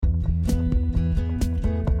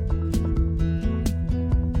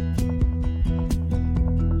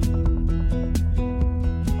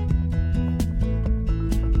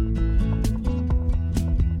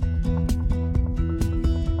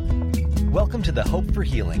Welcome to the Hope for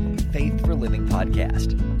Healing, Faith for Living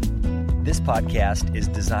podcast. This podcast is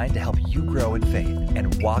designed to help you grow in faith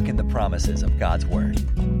and walk in the promises of God's Word.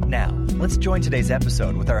 Now, let's join today's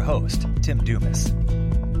episode with our host, Tim Dumas.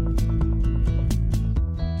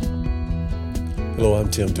 Hello,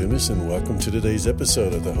 I'm Tim Dumas, and welcome to today's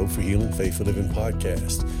episode of the Hope for Healing, Faith for Living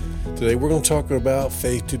podcast. Today, we're going to talk about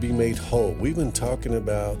faith to be made whole. We've been talking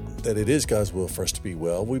about that it is God's will for us to be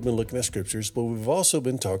well. We've been looking at scriptures, but we've also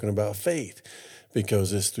been talking about faith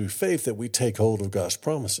because it's through faith that we take hold of God's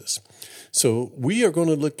promises. So we are going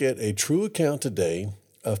to look at a true account today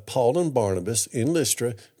of Paul and Barnabas in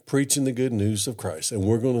Lystra preaching the good news of Christ, and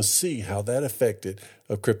we're going to see how that affected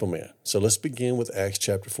a crippled man. So let's begin with Acts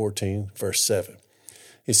chapter 14, verse 7.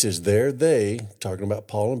 It says, there they, talking about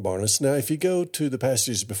Paul and Barnabas. Now, if you go to the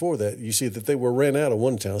passages before that, you see that they were ran out of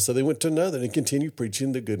one town, so they went to another and continued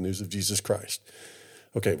preaching the good news of Jesus Christ.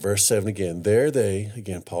 Okay, verse 7 again. There they,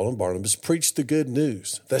 again, Paul and Barnabas, preached the good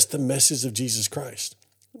news. That's the message of Jesus Christ.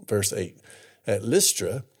 Verse 8. At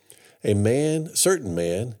Lystra, certain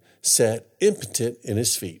man, sat impotent in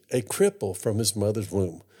his feet, a cripple from his mother's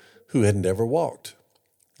womb, who had never walked.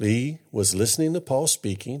 He was listening to Paul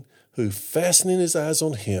speaking, who, fastening his eyes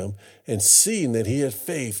on him and seeing that he had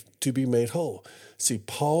faith to be made whole. See,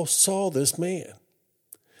 Paul saw this man.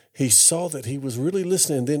 He saw that he was really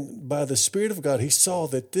listening. And then by the Spirit of God, he saw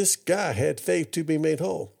that this guy had faith to be made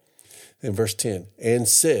whole. In verse 10, and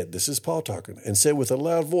said, this is Paul talking, and said with a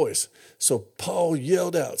loud voice. So Paul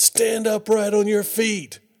yelled out, stand upright on your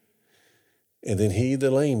feet. And then he, the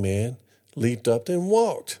lame man, leaped up and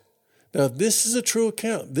walked. Now, this is a true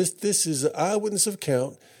account. This is an eyewitness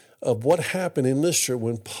account of what happened in Lystra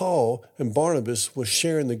when Paul and Barnabas was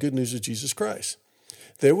sharing the good news of Jesus Christ.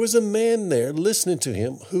 There was a man there listening to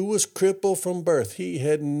him who was crippled from birth. He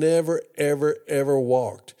had never, ever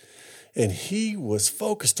walked. And he was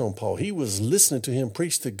focused on Paul. He was listening to him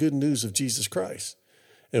preach the good news of Jesus Christ.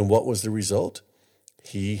 And what was the result?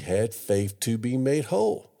 He had faith to be made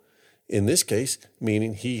whole. In this case,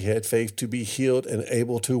 meaning he had faith to be healed and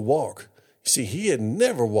able to walk. You see, he had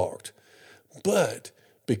never walked, but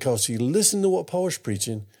because he listened to what Paul was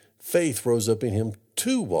preaching, faith rose up in him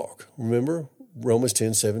to walk. Remember Romans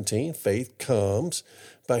 10:17, faith comes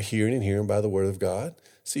by hearing and hearing by the word of God.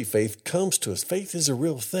 See, faith comes to us. Faith is a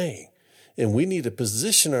real thing, and we need to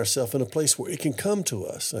position ourselves in a place where it can come to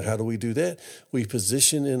us. And how do we do that? We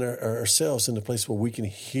position ourselves in a place where we can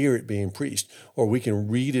hear it being preached, or we can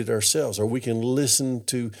read it ourselves, or we can listen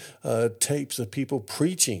to tapes of people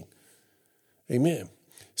preaching. Amen.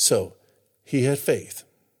 So he had faith.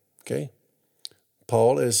 Okay,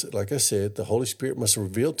 Paul, like I said, the Holy Spirit must have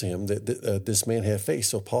revealed to him that this man had faith.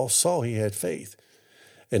 So Paul saw he had faith,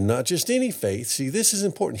 and not just any faith. See, this is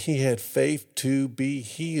important. He had faith to be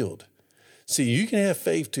healed. See, you can have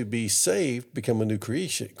faith to be saved, become a new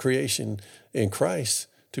creation in Christ,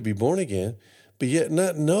 to be born again, but yet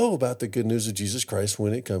not know about the good news of Jesus Christ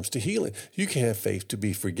when it comes to healing. You can have faith to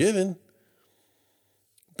be forgiven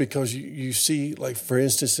because you see, like for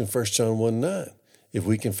instance, in 1 John 1:9, if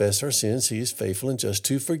we confess our sins, he is faithful and just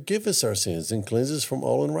to forgive us our sins and cleanse us from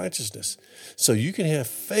all unrighteousness. So you can have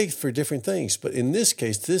faith for different things. But in this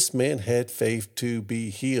case, this man had faith to be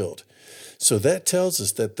healed. So that tells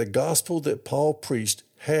us that the gospel that Paul preached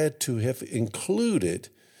had to have included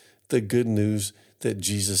the good news that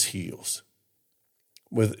Jesus heals.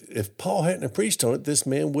 If Paul hadn't preached on it, this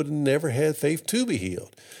man would have never had faith to be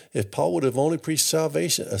healed. If Paul would have only preached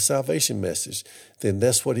a salvation message, then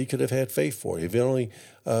that's what he could have had faith for. If he only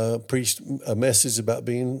preached a message about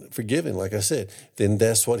being forgiven, like I said, then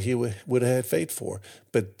that's what he would have had faith for.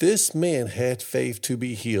 But this man had faith to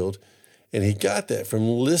be healed, and he got that from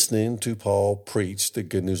listening to Paul preach the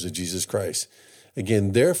good news of Jesus Christ.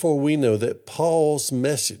 Again, therefore we know that Paul's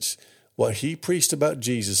message, what he preached about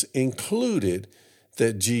Jesus, included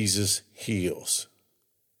that Jesus heals.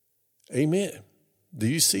 Amen. Do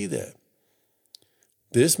you see that?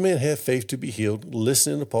 This man had faith to be healed,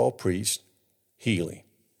 listening to Paul preach healing.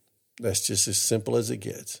 That's just as simple as it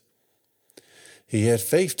gets. He had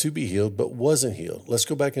faith to be healed, but wasn't healed. Let's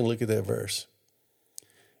go back and look at that verse.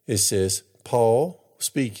 It says, Paul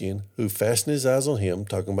speaking, who fastened his eyes on him,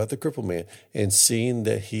 talking about the crippled man, and seeing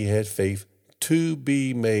that he had faith to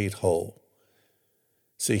be made whole.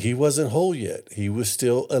 See, he wasn't whole yet. He was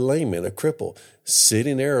still a layman, a cripple,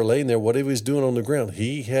 sitting there or laying there, whatever he was doing on the ground.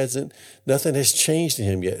 Nothing has changed in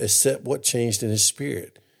him yet except what changed in his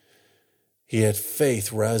spirit. He had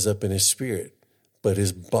faith rise up in his spirit, but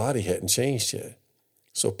his body hadn't changed yet.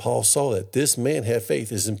 So Paul saw that this man had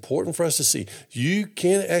faith. It's important for us to see. You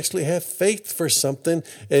can actually have faith for something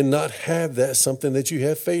and not have that something that you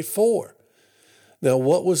have faith for. Now,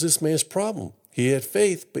 what was this man's problem? He had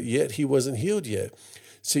faith, but yet he wasn't healed yet.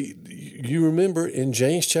 See, you remember in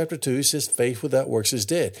James chapter 2, it says faith without works is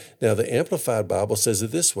dead. Now, the Amplified Bible says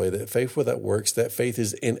it this way, that faith without works, that faith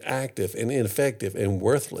is inactive and ineffective and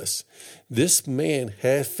worthless. This man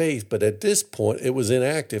had faith, but at this point it was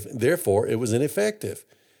inactive, therefore it was ineffective.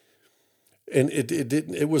 And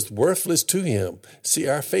it was worthless to him. See,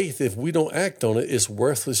 our faith, if we don't act on it, is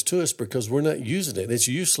worthless to us because we're not using it. It's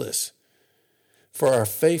useless. For our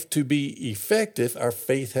faith to be effective, our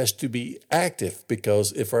faith has to be active,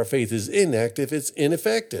 because if our faith is inactive, it's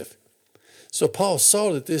ineffective. So Paul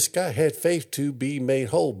saw that this guy had faith to be made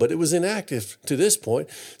whole, but it was inactive to this point.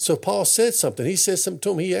 So Paul said something. He said something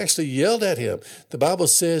to him. He actually yelled at him. The Bible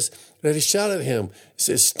says that he shouted at him. He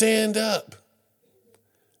says, stand up.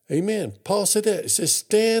 Amen. Paul said that. He says,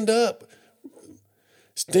 stand up.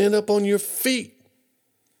 Stand up on your feet.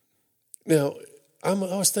 Now, I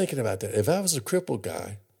was thinking about that. If I was a crippled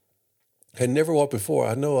guy, had never walked before,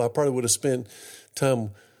 I know I probably would have spent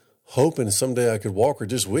time hoping someday I could walk or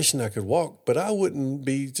just wishing I could walk, but I wouldn't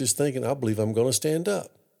be just thinking, I believe I'm going to stand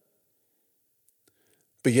up.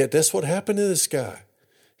 But yet that's what happened to this guy.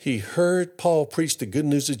 He heard Paul preach the good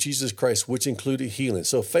news of Jesus Christ, which included healing.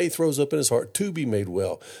 So faith rose up in his heart to be made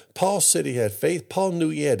well. Paul said he had faith. Paul knew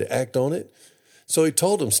he had to act on it. So he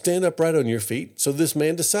told him, stand up right on your feet. So this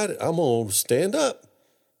man decided, I'm going to stand up.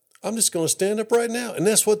 I'm just going to stand up right now. And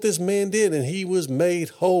that's what this man did, and he was made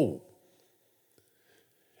whole.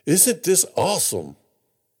 Isn't this awesome?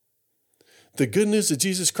 The good news of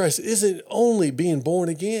Jesus Christ isn't only being born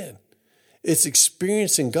again. It's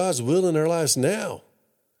experiencing God's will in our lives now.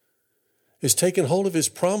 It's taking hold of his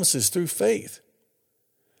promises through faith.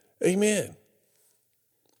 Amen.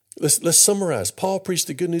 Let's summarize. Paul preached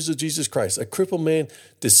the good news of Jesus Christ. A crippled man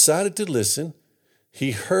decided to listen.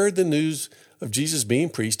 He heard the news of Jesus being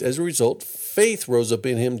preached. As a result, faith rose up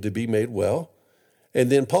in him to be made well.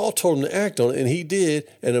 And then Paul told him to act on it, and he did,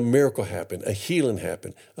 and a miracle happened. A healing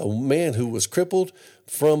happened. A man who was crippled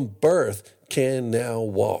from birth can now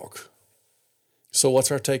walk. So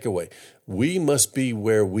what's our takeaway? We must be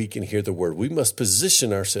where we can hear the word. We must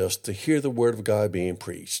position ourselves to hear the word of God being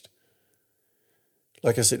preached.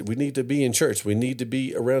 Like I said, we need to be in church. We need to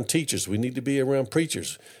be around teachers. We need to be around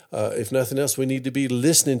preachers. If nothing else, we need to be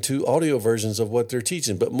listening to audio versions of what they're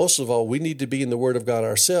teaching. But most of all, we need to be in the Word of God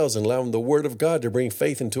ourselves and allowing the Word of God to bring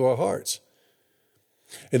faith into our hearts.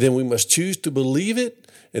 And then we must choose to believe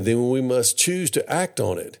it, and then we must choose to act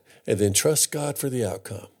on it, and then trust God for the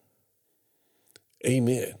outcome.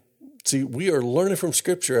 Amen. See, we are learning from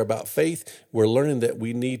Scripture about faith. We're learning that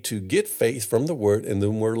we need to get faith from the Word, and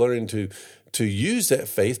then we're learning to use that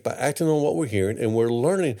faith by acting on what we're hearing, and we're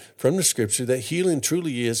learning from the Scripture that healing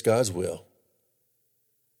truly is God's will.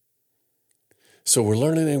 So we're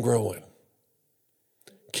learning and growing.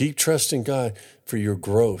 Keep trusting God for your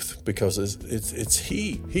growth, because it's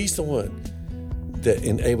He's the one that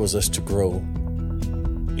enables us to grow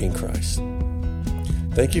in Christ.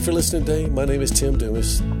 Thank you for listening today. My name is Tim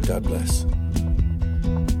Dumas. God bless.